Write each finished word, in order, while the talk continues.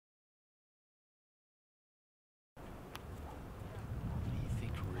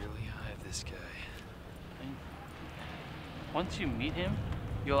Once you meet him,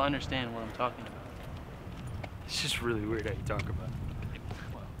 you'll understand what I'm talking about. It's just really weird how you talk about it.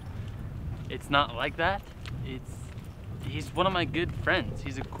 Well, it's not like that. He's one of my good friends.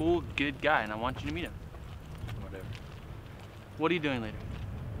 He's a cool, good guy, and I want you to meet him. Whatever. What are you doing later?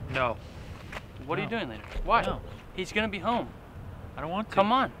 No. What are you doing later? Why? No. He's gonna be home. I don't want to.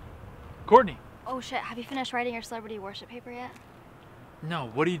 Come on. Courtney. Oh shit, have you finished writing your celebrity worship paper yet? No,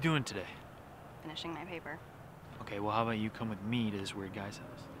 what are you doing today? Finishing my paper. Okay, well, how about you come with me to this weird guy's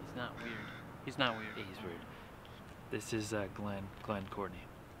house? He's not weird. He's not weird. He's weird. This is Glenn, Courtney.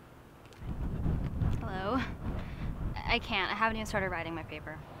 Hello. I can't. I haven't even started writing my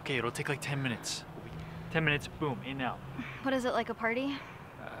paper. Okay, it'll take like 10 minutes. 10 minutes, boom, in and out. What is it, like a party?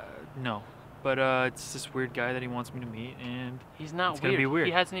 No. But it's this weird guy that he wants me to meet, and he's not it's weird. gonna be weird.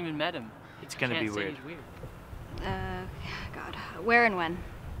 He hasn't even met him. It's gonna be weird. He's weird. God. Where and when?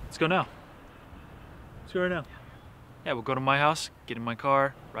 Let's go now. Let's go right now. Yeah, we'll go to my house, get in my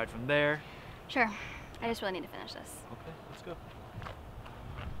car, ride from there. Sure. I just really need to finish this. Okay, let's go.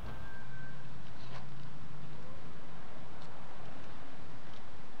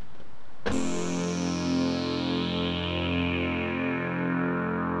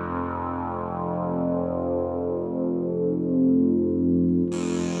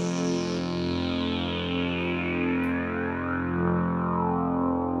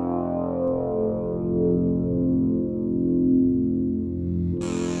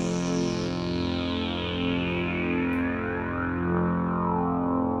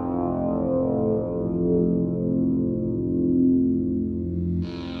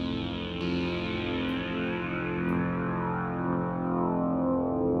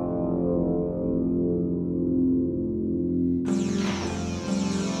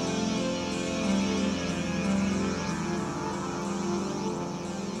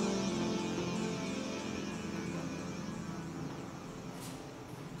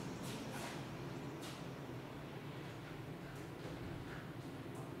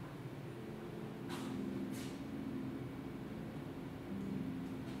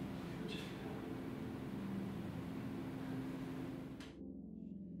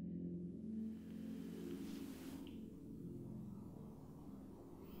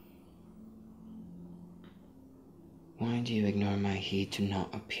 Why do you ignore my heat to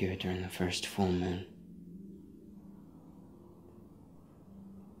not appear during the first full moon?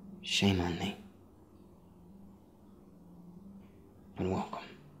 Shame on me. But welcome.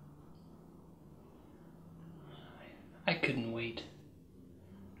 I couldn't wait.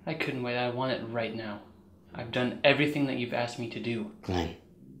 I couldn't wait. I want it right now. I've done everything that you've asked me to do. Glenn.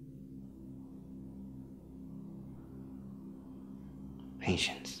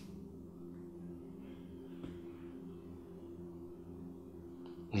 Patience.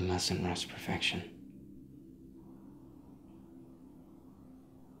 We mustn't rush perfection.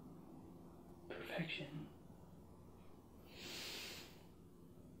 Perfection.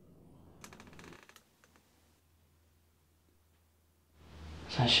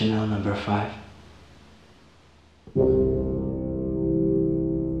 Is that Chanel number 5?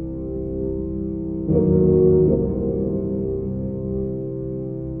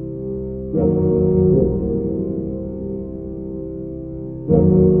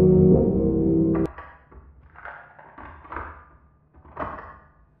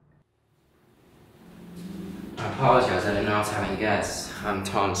 I apologize, I didn't know I was having guests. I'm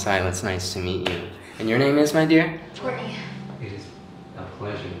Tom Silas, nice to meet you. And your name is, my dear? Courtney. It is a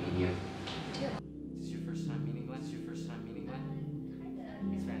pleasure to meet you. This is your first time meeting Glenn? This is your first time meeting Glenn?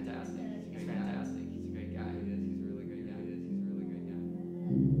 He's fantastic. He's fantastic. He's a great guy. He is. He's a really great guy. He is. He's a really great guy.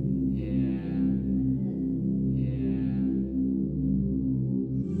 Yeah.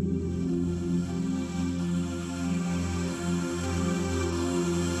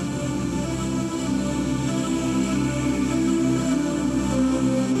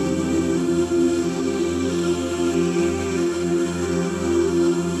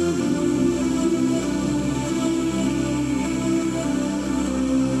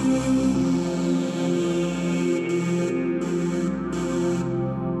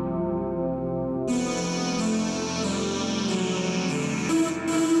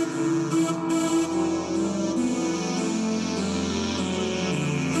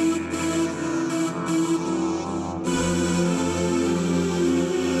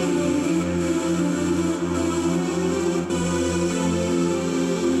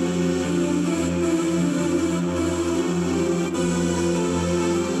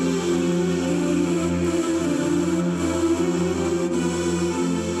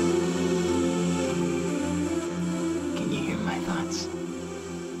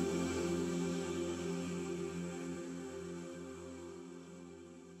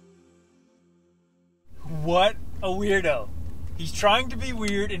 weirdo. He's trying to be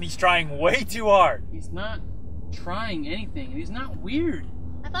weird, and he's trying way too hard. He's not trying anything. He's not weird.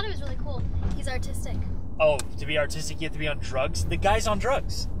 I thought it was really cool. He's artistic. Oh, to be artistic, you have to be on drugs? The guy's on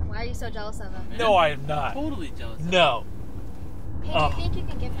drugs. Why are you so jealous of him? No, I am not. Totally jealous of him. No. Hey, do you think you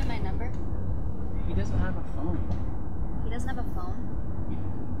can give him my number? He doesn't have a phone. He doesn't have a phone?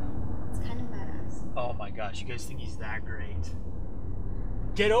 It's kind of badass. Oh my gosh, you guys think he's that great?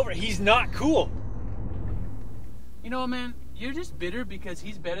 Get over it. He's not cool. You know what, man? You're just bitter because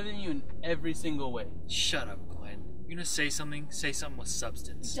he's better than you in every single way. Shut up, Glenn. You're gonna say something with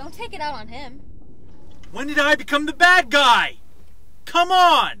substance. Don't take it out on him. When did I become the bad guy? Come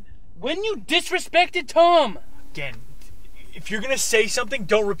on! When you disrespected Tom! Again, if you're gonna say something,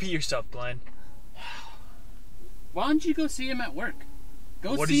 don't repeat yourself, Glenn. Why don't you go see him at work?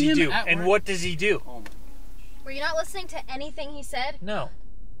 Go What see does he him do? at And work. what does he do? Oh my gosh. Were you not listening to anything he said? No.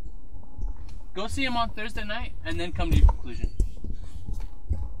 Go see him on Thursday night and then come to your conclusion.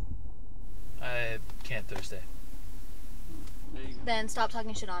 I can't Thursday. There you go. Then stop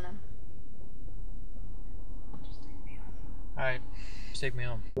talking shit on him. Alright, take me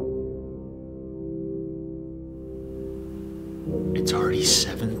home. It's already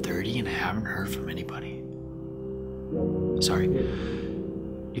 7:30 and I haven't heard from anybody. Sorry.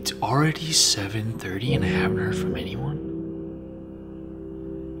 It's already 7:30 and I haven't heard from anyone?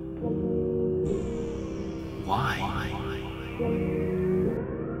 Why?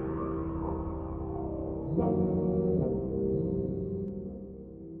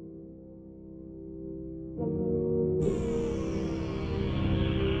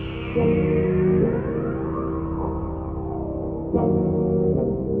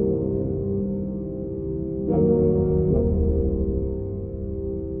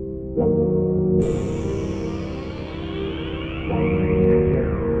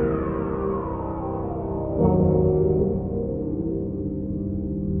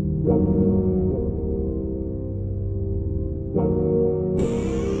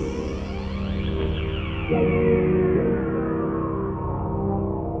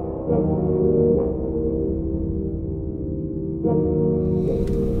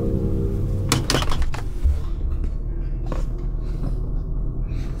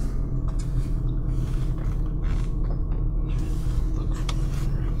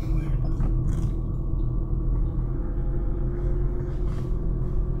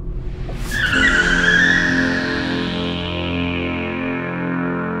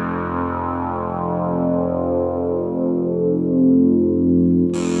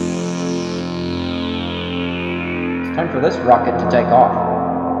 Time for this rocket to take off.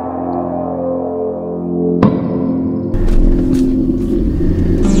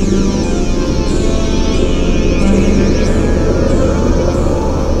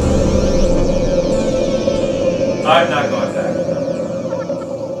 I'm not going back.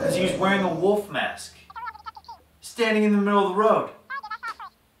 Because he was wearing a wolf mask. Standing in the middle of the road.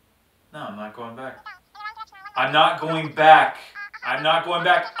 No, I'm not going back. I'm not going back. I'm not going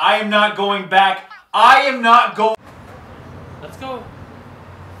back. I am not going back. I am not going. Let's go.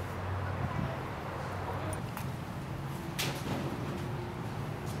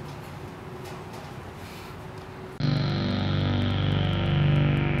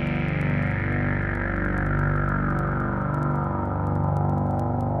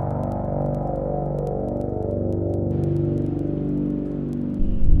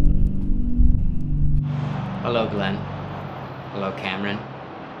 Hello, Glenn. Hello, Cameron.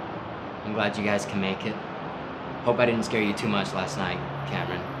 I'm glad you guys can make it. Hope I didn't scare you too much last night,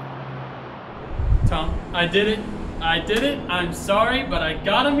 Cameron. Tom, I did it. I did it. I'm sorry, but I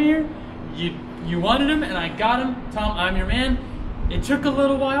got him here. You wanted him, and I got him. Tom, I'm your man. It took a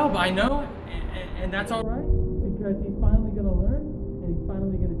little while, but I know, and that's all right, because he's finally going to learn, and he's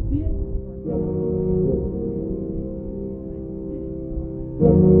finally going to see it.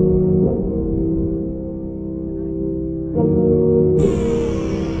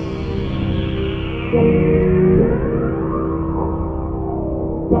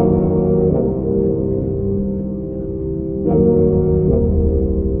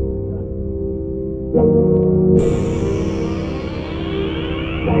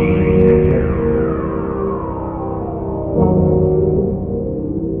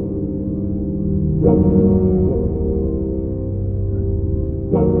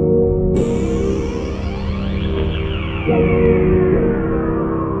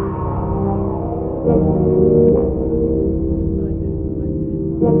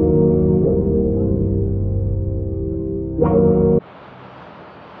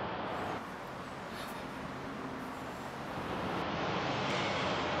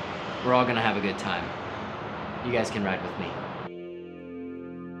 We're all gonna have a good time. You You guys can ride with me.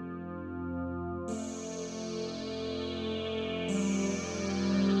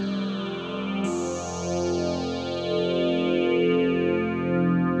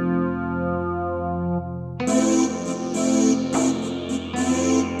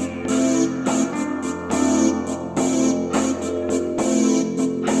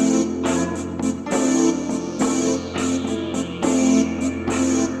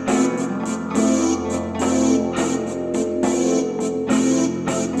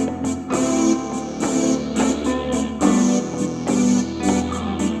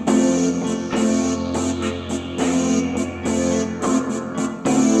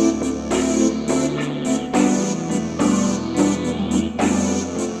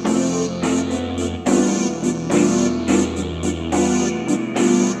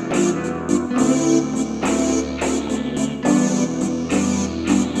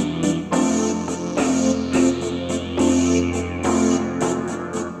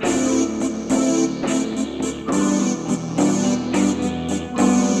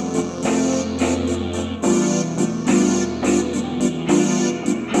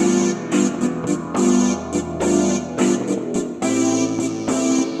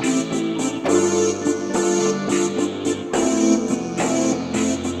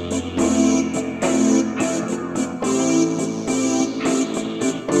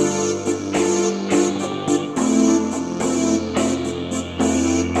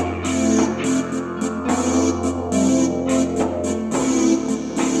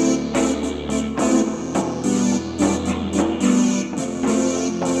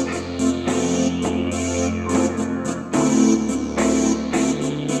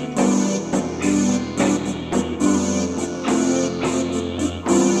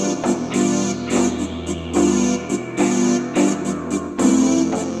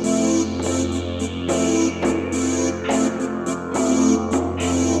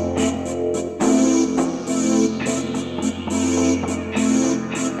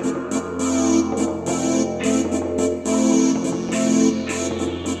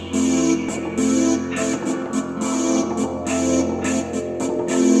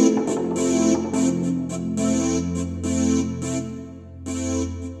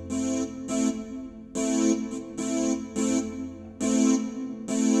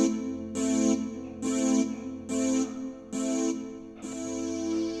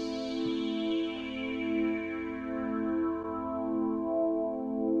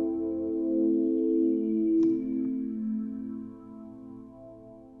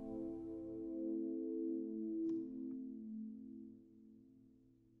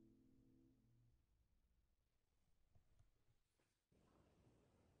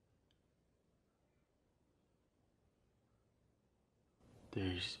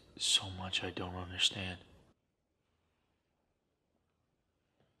 There's so much I don't understand.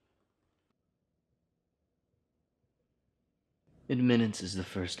 Admittance is the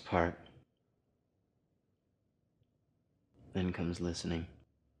first part. Then comes listening.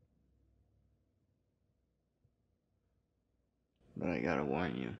 But I gotta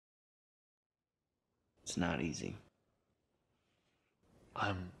warn you, it's not easy.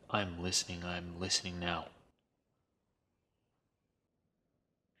 I'm listening now.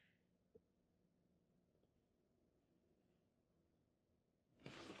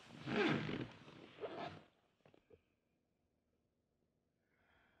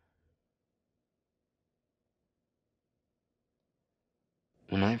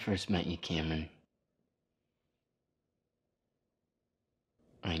 When I first met you, Cameron,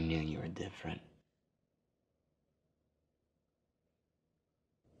 I knew you were different.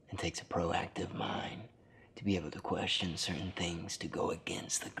 It takes a proactive mind to be able to question certain things, to go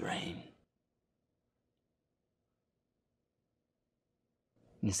against the grain.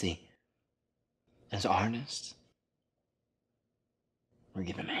 You see, as artists, we're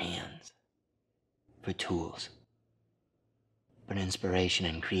given hands for tools. But inspiration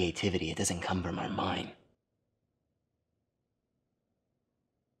and creativity, it doesn't come from our mind.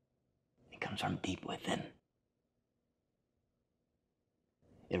 It comes from deep within.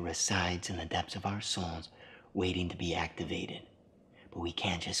 It resides in the depths of our souls, waiting to be activated. But we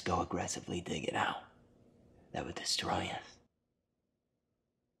can't just go aggressively dig it out. That would destroy us.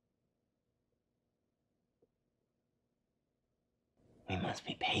 We must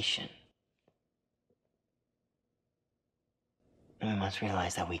be patient. And we must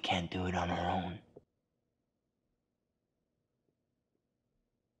realize that we can't do it on our own.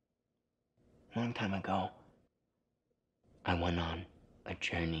 A long time ago, I went on a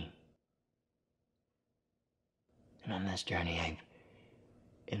journey. And on this journey,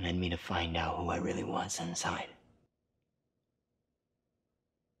 it led me to find out who I really was inside.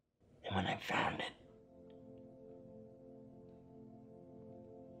 when I found it.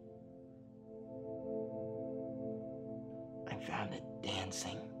 I found it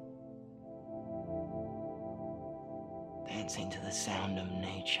dancing. Dancing to the sound of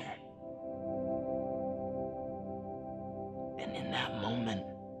nature. And in that moment,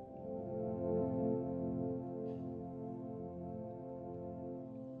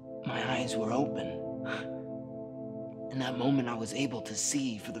 my eyes were open. In that moment, I was able to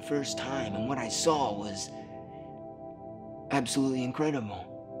see for the first time, and what I saw was absolutely incredible.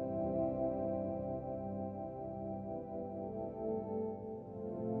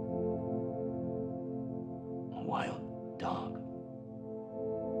 A wild dog.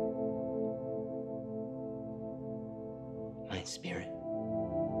 My spirit.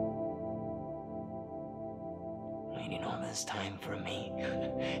 Waiting all this time for me.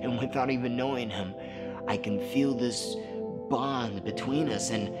 And without even knowing him, I can feel this bond between us,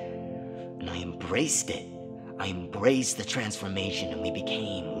 and I embraced it. I embraced the transformation, and we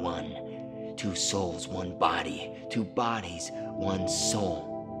became one. Two souls, one body. Two bodies, one soul.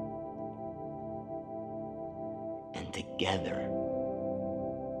 And together,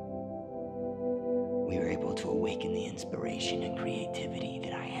 we were able to awaken the inspiration and creativity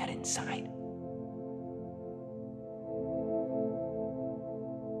that I had inside.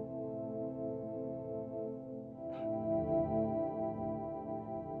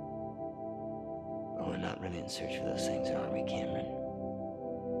 But we're not really in search for those things, are we, Cameron?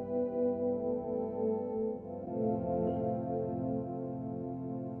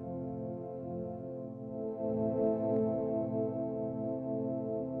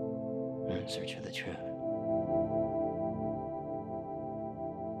 We're in search for the truth.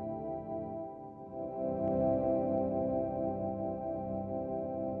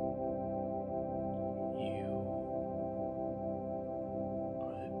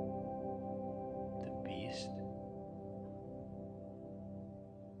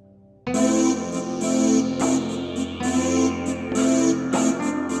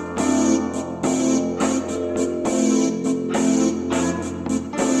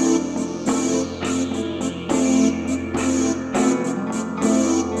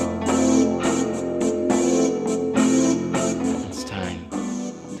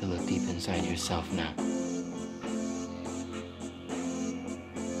 Now.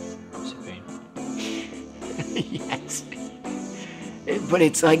 Yes. But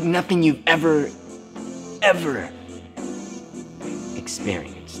it's like nothing you've ever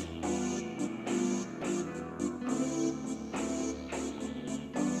experienced.